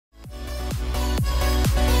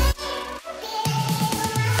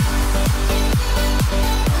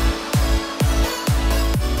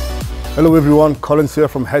Hello everyone, Collins here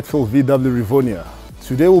from Hatfield VW Rivonia.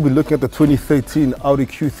 Today we'll be looking at the 2013 Audi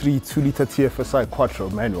Q3 2-litre TFSI Quattro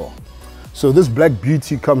manual. So this black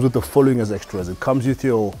beauty comes with the following as extras. It comes with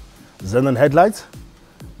your xenon headlights,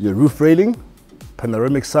 your roof railing,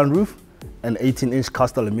 panoramic sunroof, and 18-inch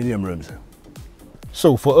cast aluminium rims.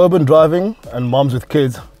 So for urban driving and moms with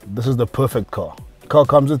kids, this is the perfect car. The car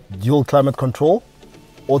comes with dual climate control,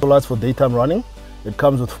 auto lights for daytime running. It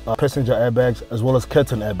comes with passenger airbags as well as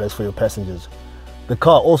curtain airbags for your passengers. The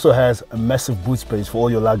car also has a massive boot space for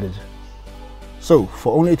all your luggage. So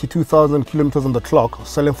for only 82,000 kilometers on the clock,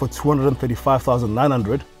 selling for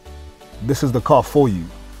 235,900, this is the car for you.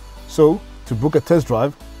 So to book a test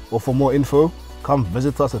drive or for more info, come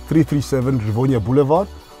visit us at 337 Rivonia Boulevard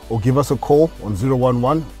or give us a call on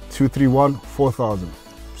 011-231-4000.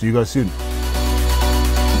 See you guys soon.